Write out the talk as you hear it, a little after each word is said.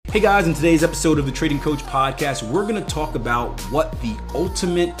Hey guys, in today's episode of the Trading Coach Podcast, we're going to talk about what the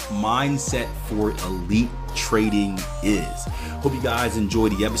ultimate mindset for elite trading is. Hope you guys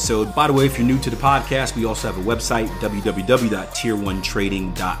enjoyed the episode. By the way, if you're new to the podcast, we also have a website,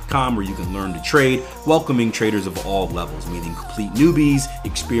 www.tier1trading.com, where you can learn to trade, welcoming traders of all levels, meaning complete newbies,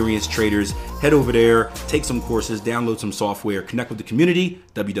 experienced traders. Head over there, take some courses, download some software, connect with the community,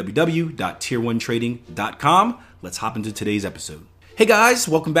 www.tier1trading.com. Let's hop into today's episode. Hey guys,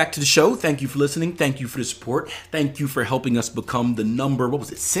 welcome back to the show. Thank you for listening. Thank you for the support. Thank you for helping us become the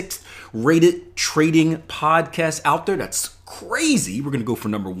sixth rated trading podcast out there. That's crazy. We're going to go for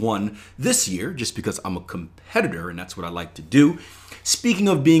number 1 this year just because I'm a competitor and that's what I like to do. Speaking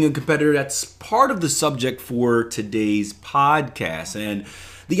of being a competitor, that's part of the subject for today's podcast. And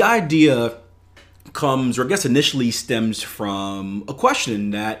the idea comes, or I guess initially stems from a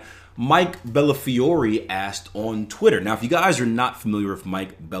question that Mike Bellafiore asked on Twitter. Now, if you guys are not familiar with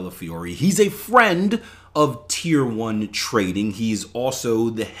Mike Bellafiore, he's a friend of Tier 1 Trading. He's also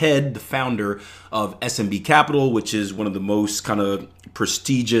the founder of SMB Capital, which is one of the most kind of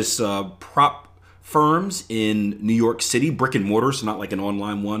prestigious prop firms in New York City, brick and mortar, so not like an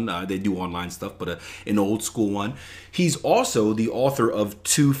online one. They do online stuff, but an old school one. He's also the author of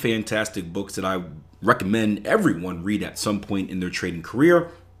 2 fantastic books that I recommend everyone read at some point in their trading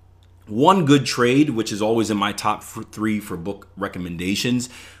career. One Good Trade, which is always in my top 3 for book recommendations,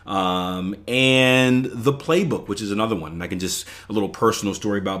 and The Playbook, which is another one. And I can just, a little personal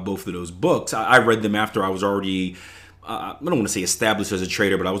story about both of those books. I read them after I was already, I don't want to say established as a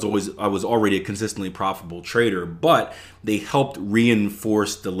trader, but I was already a consistently profitable trader. But they helped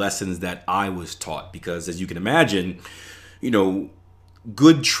reinforce the lessons that I was taught, because as you can imagine,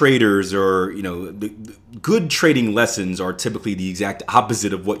 good traders the good trading lessons are typically the exact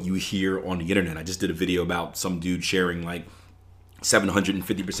opposite of what you hear on the internet. I just did a video about some dude sharing like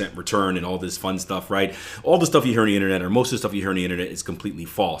 750% return and all this fun stuff, right? All the stuff you hear on the internet, or most of the stuff you hear on the internet, is completely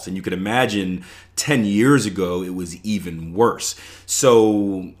false. And you can imagine 10 years ago, it was even worse.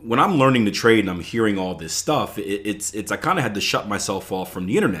 So when I'm learning to trade and I'm hearing all this stuff, it's I kind of had to shut myself off from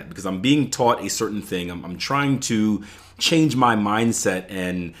the internet, because I'm being taught a certain thing. I'm trying to change my mindset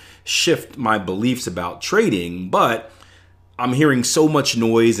and shift my beliefs about trading, but I'm hearing so much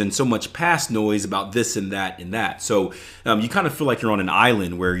noise and so much past noise about this and that and that. So you kind of feel like you're on an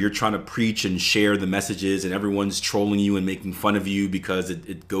island where you're trying to preach and share the messages, and everyone's trolling you and making fun of you because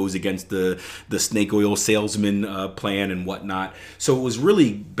it goes against the snake oil salesman plan and whatnot. So it was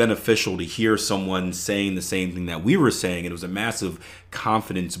really beneficial to hear someone saying the same thing that we were saying, and it was a massive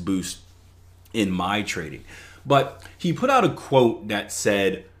confidence boost in my trading. But he put out a quote that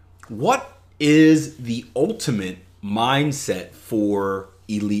said, "What is the ultimate mindset for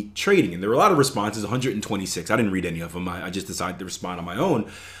elite trading?" And there were a lot of responses, 126. I didn't read any of them. I just decided to respond on my own.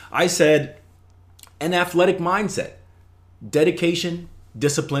 I said, an athletic mindset, dedication,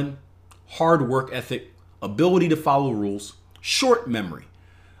 discipline, hard work ethic, ability to follow rules, short memory.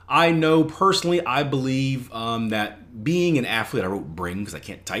 I know personally, I believe that being an athlete, I wrote bring because I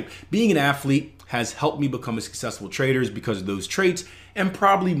can't type, being an athlete has helped me become a successful trader because of those traits, and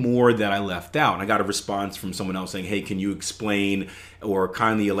probably more that I left out. And I got a response from someone else saying, hey, can you explain or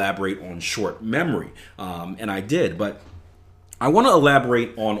kindly elaborate on short memory? And I did, but I want to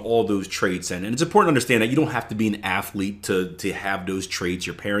elaborate on all those traits. And it's important to understand that you don't have to be an athlete to have those traits.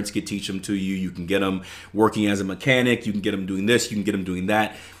 Your parents can teach them to you. You can get them working as a mechanic. You can get them doing this. You can get them doing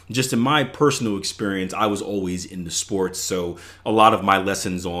that. Just in my personal experience, I was always into sports. So a lot of my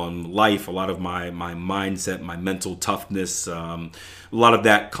lessons on life, a lot of my mindset, my mental toughness, a lot of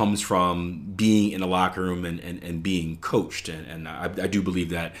that comes from being in a locker room and being coached. And I do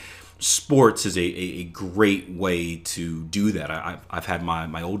believe that sports is a great way to do that. I've had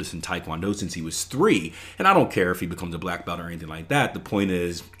my oldest in Taekwondo since he was 3, and I don't care if he becomes a black belt or anything like that. The point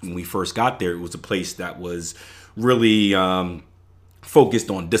is, when we first got there, it was a place that was really focused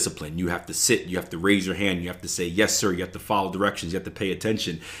on discipline. You have to sit, you have to raise your hand, you have to say yes sir, you have to follow directions, you have to pay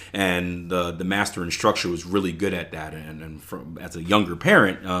attention, and the master instructor was really good at that. And from as a younger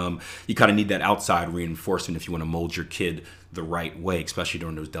parent, you kind of need that outside reinforcement if you want to mold your kid the right way, especially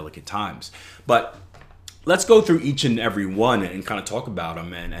during those delicate times. But let's go through each and every one and kind of talk about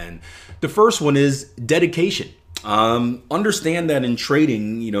them. And the first one is dedication. Understand that in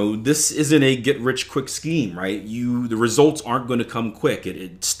trading, this isn't a get rich quick scheme, right? The results aren't going to come quick.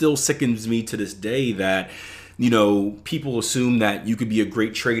 It still sickens me to this day that, people assume that you could be a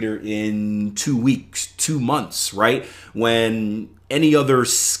great trader in 2 weeks, 2 months, right? When any other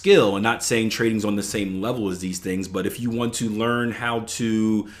skill, and not saying trading's on the same level as these things, but if you want to learn how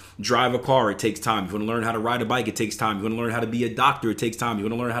to drive a car, it takes time. If you want to learn how to ride a bike, it takes time. If you want to learn how to be a doctor, it takes time. If you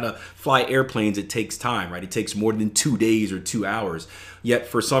want to learn how to fly airplanes, it takes time, right? It takes more than 2 days or 2 hours. Yet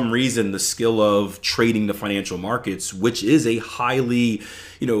for some reason, the skill of trading the financial markets, which is a highly,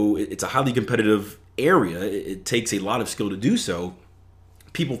 it's a highly competitive area. It takes a lot of skill to do so.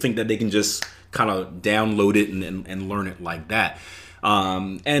 People think that they can just kind of download it and learn it like that.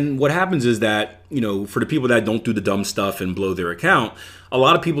 And what happens is that, for the people that don't do the dumb stuff and blow their account, a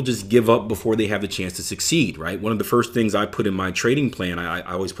lot of people just give up before they have the chance to succeed, right? One of the first things I put in my trading plan, I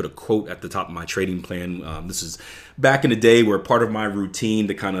always put a quote at the top of my trading plan. This is back in the day where part of my routine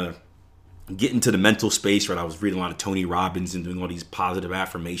to kind of get into the mental space, right? I was reading a lot of Tony Robbins and doing all these positive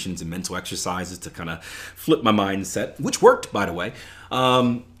affirmations and mental exercises to kind of flip my mindset, which worked, by the way.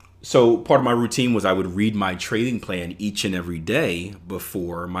 So part of my routine was I would read my trading plan each and every day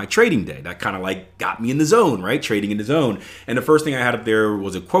before my trading day. That kind of like got me in the zone, right? Trading in the zone. And the first thing I had up there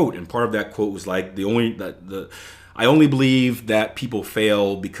was a quote. And part of that quote was like, I only believe that people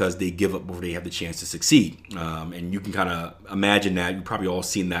fail because they give up before they have the chance to succeed. And you can kind of imagine that. You've probably all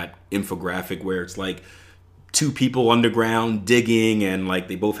seen that infographic where it's like 2 people underground digging, and like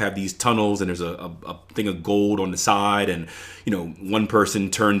they both have these tunnels, and there's a thing of gold on the side, and one person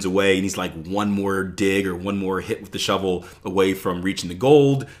turns away and he's like one more dig or one more hit with the shovel away from reaching the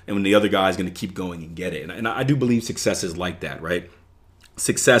gold, and when the other guy is going to keep going and get it. And I do believe success is like that, right?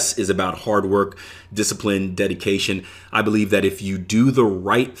 Success is about hard work, discipline, dedication. I believe that if you do the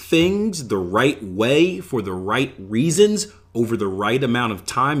right things the right way for the right reasons over the right amount of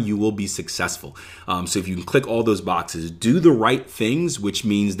time, you will be successful. So if you can click all those boxes, do the right things, which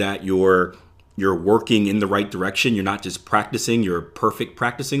means that you're working in the right direction. You're not just practicing, you're perfect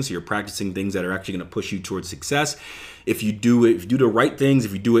practicing. So you're practicing things that are actually going to push you towards success. If you do the right things,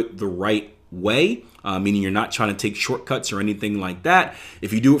 if you do it the right way, meaning you're not trying to take shortcuts or anything like that.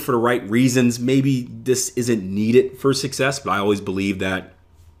 If you do it for the right reasons, maybe this isn't needed for success, but I always believe that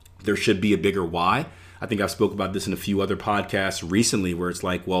there should be a bigger why. I think I've spoke about this in a few other podcasts recently where it's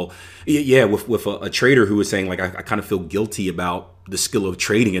like, well, yeah, with a trader who was saying like, I kind of feel guilty about the skill of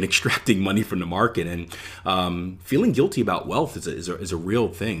trading and extracting money from the market, and feeling guilty about wealth is a real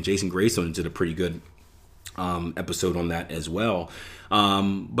thing. Jason Greystone did a pretty good episode on that as well.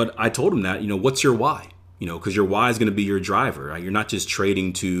 But I told him that, what's your why? Because your why is going to be your driver. Right? You're not just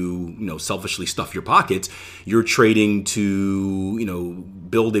trading to, selfishly stuff your pockets. You're trading to,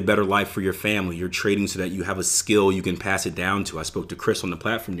 build a better life for your family. You're trading so that you have a skill you can pass it down to. I spoke to Chris on the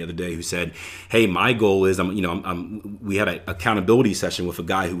platform the other day who said, hey, my goal is, we had an accountability session with a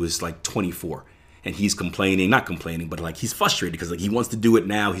guy who was like 24. And he's not complaining, but like he's frustrated because like he wants to do it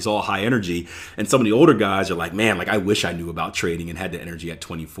now. He's all high energy. And some of the older guys are like, man, like I wish I knew about trading and had the energy at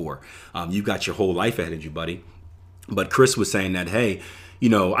 24. You've got your whole life ahead of you, buddy. But Chris was saying that, hey,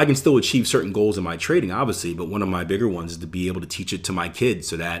 I can still achieve certain goals in my trading, obviously, but one of my bigger ones is to be able to teach it to my kids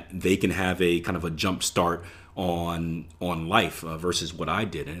so that they can have a kind of a jump start on life versus what I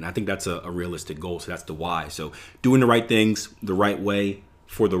did. And I think that's a realistic goal. So that's the why. So doing the right things the right way,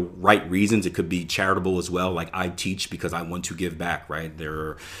 for the right reasons. It could be charitable as well. Like I teach because I want to give back, right? There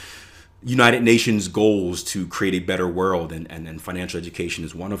are United Nations goals to create a better world, and financial education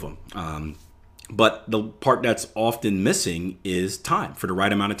is one of them. But the part that's often missing is time, for the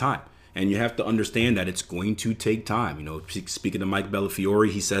right amount of time. And you have to understand that it's going to take time. Speaking to Mike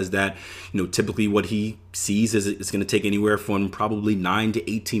Bellafiore, he says that, typically what he sees is it's going to take anywhere from probably 9 to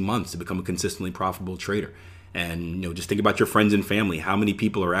 18 months to become a consistently profitable trader. And, just think about your friends and family. How many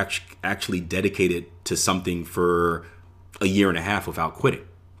people are actually dedicated to something for a year and a half without quitting,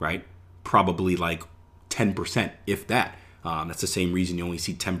 right? Probably like 10%, if that. That's the same reason you only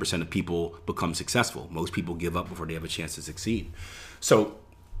see 10% of people become successful. Most people give up before they have a chance to succeed. So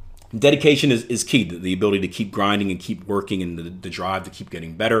dedication is key. The ability to keep grinding and keep working, and the drive to keep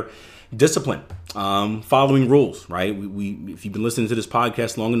getting better. Discipline, following rules, right? If you've been listening to this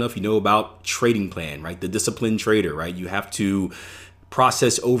podcast long enough, you know about trading plan, right? The disciplined trader, right? You have to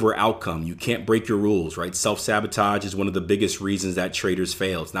process over outcome. You can't break your rules, right? Self-sabotage is one of the biggest reasons that traders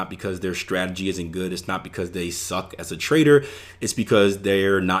fail. It's not because their strategy isn't good. It's not because they suck as a trader. It's because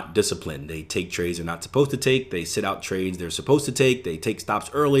they're not disciplined. They take trades they're not supposed to take. They sit out trades they're supposed to take. They take stops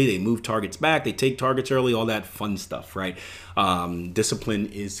early. They move targets back. They take targets early, all that fun stuff, right? Discipline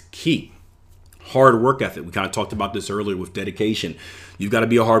is key. Hard work ethic. We kind of talked about this earlier with dedication. You've got to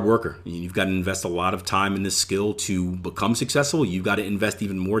be a hard worker. You've got to invest a lot of time in this skill to become successful. You've got to invest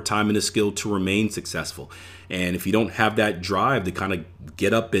even more time in this skill to remain successful. And if you don't have that drive to kind of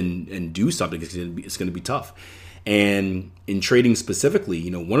get up and do something, it's going to be tough. And in trading specifically, you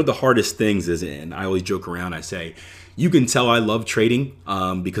know, one of the hardest things is, and I always joke around, I say, you can tell I love trading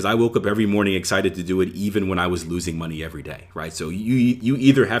because I woke up every morning excited to do it, even when I was losing money every day, right? So you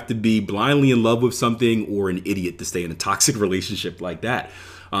either have to be blindly in love with something or an idiot to stay in a toxic relationship like that.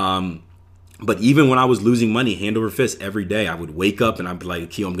 But even when I was losing money hand over fist every day, I would wake up and I'd be like,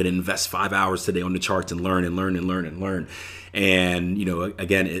 Akil, I'm going to invest 5 hours today on the charts and learn and learn and learn and learn. And, you know,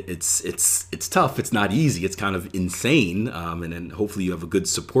 again, it's tough. It's not easy. It's kind of insane. And then hopefully you have a good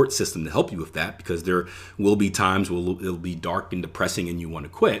support system to help you with that, because there will be times where it'll be dark and depressing and you want to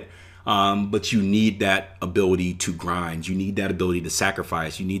quit. But you need that ability to grind. You need that ability to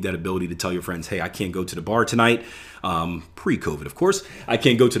sacrifice. You need that ability to tell your friends, hey, I can't go to the bar tonight. Pre-COVID, of course. I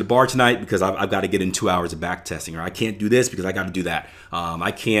can't go to the bar tonight because I've got to get in 2 hours of back testing, or I can't do this because I got to do that.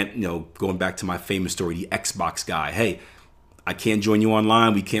 I can't, you know, going back to my famous story, the Xbox guy. Hey, I can't join you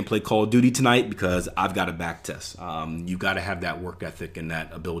online. We can't play Call of Duty tonight because I've got a back test. You got to have that work ethic and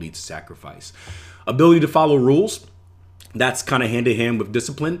that ability to sacrifice. Ability to follow rules. That's kind of hand in hand with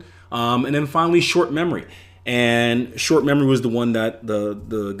discipline. And then finally, short memory. And short memory was the one that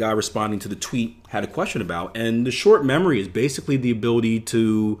the guy responding to the tweet had a question about. And the short memory is basically the ability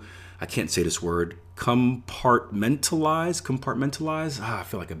to, I can't say this word, compartmentalize. I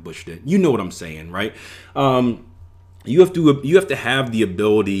feel like I butchered it. You know what I'm saying, right? You have to have the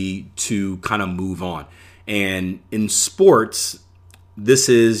ability to kind of move on. And in sports, this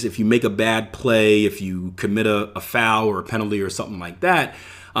is if you make a bad play, if you commit a foul or a penalty or something like that,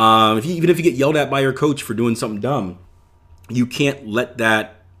 even if you get yelled at by your coach for doing something dumb, you can't let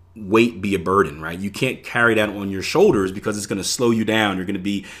that weight be a burden, right? You can't carry that on your shoulders because it's going to slow you down. You're going to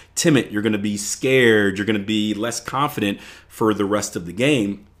be timid. You're going to be scared. You're going to be less confident for the rest of the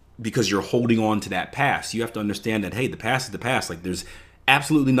game because you're holding on to that past. You have to understand that, hey, the past is the past. Like, there's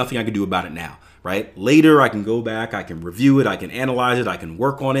absolutely nothing I can do about it now, right? Later, I can go back, I can review it, I can analyze it, I can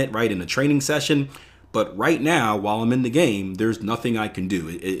work on it, right, in a training session. But right now, while I'm in the game, there's nothing I can do.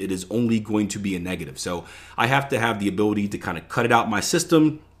 It is only going to be a negative. So I have to have the ability to kind of cut it out my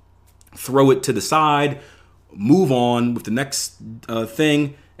system, throw it to the side, move on with the next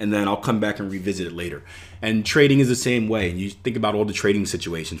thing, and then I'll come back and revisit it later. And trading is the same way. You think about all the trading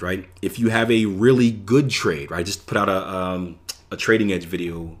situations, right? If you have a really good trade, right? I just put out a Trading Edge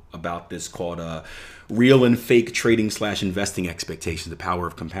video about this called Real and Fake Trading / Investing Expectations, the Power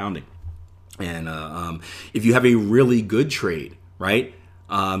of Compounding. And if you have a really good trade, right?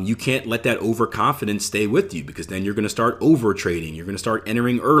 You can't let that overconfidence stay with you, because then you're going to start over trading. You're going to start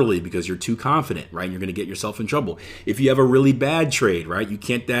entering early because you're too confident, right? And you're going to get yourself in trouble. If you have a really bad trade, right? You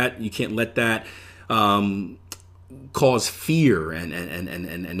can't let that cause fear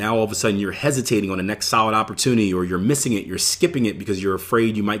and now all of a sudden you're hesitating on the next solid opportunity, or you're missing it, you're skipping it because you're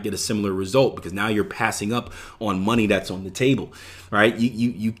afraid you might get a similar result, because now you're passing up on money that's on the table, right?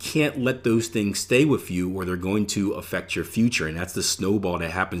 You can't let those things stay with you, or they're going to affect your future. And that's the snowball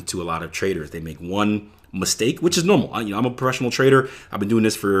that happens to a lot of traders. They make one mistake, which is normal. I'm a professional trader. I've been doing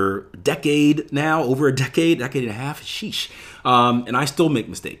this for a decade now, over a decade and a half. Sheesh. And I still make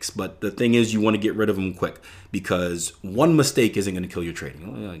mistakes. But the thing is, you want to get rid of them quick, because one mistake isn't going to kill your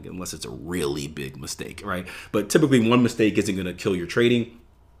trading, unless it's a really big mistake, right? But typically one mistake isn't going to kill your trading.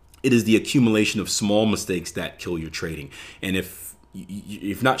 It is the accumulation of small mistakes that kill your trading. And if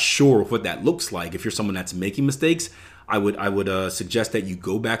you're not sure of what that looks like, if you're someone that's making mistakes, I would suggest that you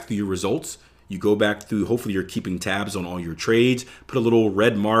go back through your results. You go back through, hopefully you're keeping tabs on all your trades, put a little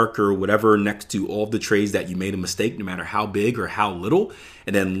red mark or whatever next to all of the trades that you made a mistake, no matter how big or how little,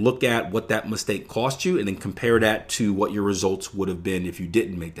 and then look at what that mistake cost you, and then compare that to what your results would have been if you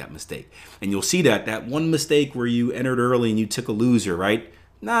didn't make that mistake. And you'll see that one mistake where you entered early and you took a loser, right?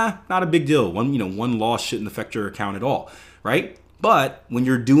 Nah, not a big deal. One loss shouldn't affect your account at all, right? But when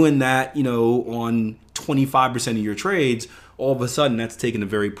you're doing that, on 25% of your trades, all of a sudden that's taking a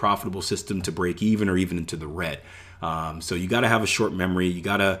very profitable system to break even or even into the red. So you got to have a short memory. You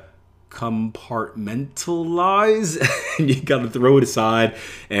got to compartmentalize and you got to throw it aside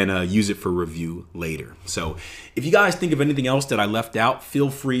and use it for review later. So if you guys think of anything else that I left out, feel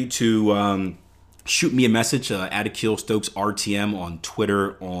free to shoot me a message at Akil Stokes RTM on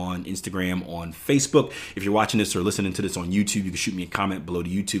Twitter, on Instagram, on Facebook. If you're watching this or listening to this on YouTube, you can shoot me a comment below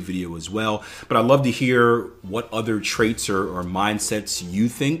the YouTube video as well. But I'd love to hear what other traits or mindsets you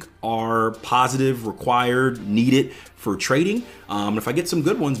think are positive, required, needed for trading. If I get some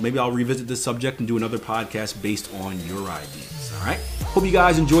good ones, maybe I'll revisit this subject and do another podcast based on your ideas. All right. Hope you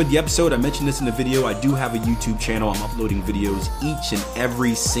guys enjoyed the episode. I mentioned this in the video. I do have a YouTube channel. I'm uploading videos each and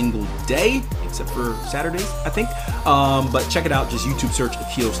every single day, except for Saturdays, I think. But check it out. Just YouTube search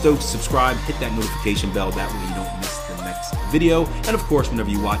Akil Stokes. Subscribe, hit that notification bell. That way you don't miss the next video. And of course, whenever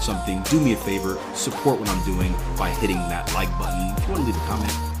you watch something, do me a favor, support what I'm doing by hitting that like button. If you want to leave a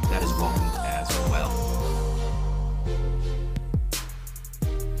comment, that is welcome.